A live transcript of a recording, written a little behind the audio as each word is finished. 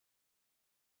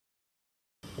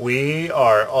We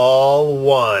are all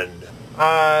one.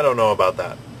 I don't know about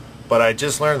that, but I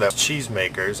just learned that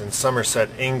cheesemakers in Somerset,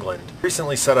 England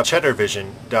recently set up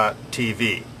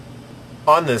cheddarvision.tv.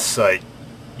 On this site,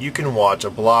 you can watch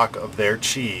a block of their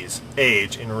cheese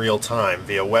age in real time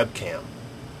via webcam.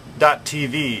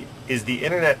 .tv is the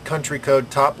Internet Country Code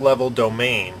top-level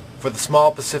domain for the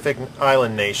small Pacific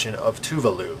island nation of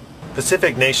Tuvalu.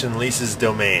 Pacific Nation leases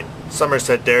domain.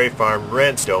 Somerset Dairy Farm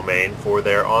rents domain for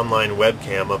their online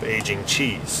webcam of aging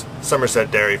cheese. Somerset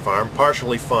Dairy Farm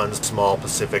partially funds small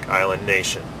Pacific island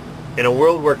nation. In a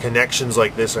world where connections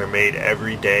like this are made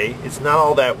every day, it's not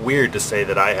all that weird to say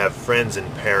that I have friends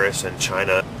in Paris and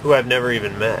China who I've never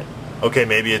even met. Okay,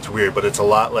 maybe it's weird, but it's a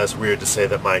lot less weird to say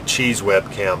that my cheese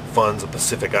webcam funds a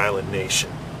Pacific island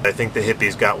nation. I think the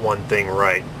hippies got one thing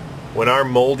right. When our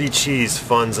moldy cheese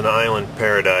funds an island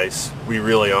paradise, we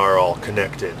really are all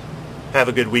connected. Have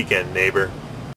a good weekend, neighbor.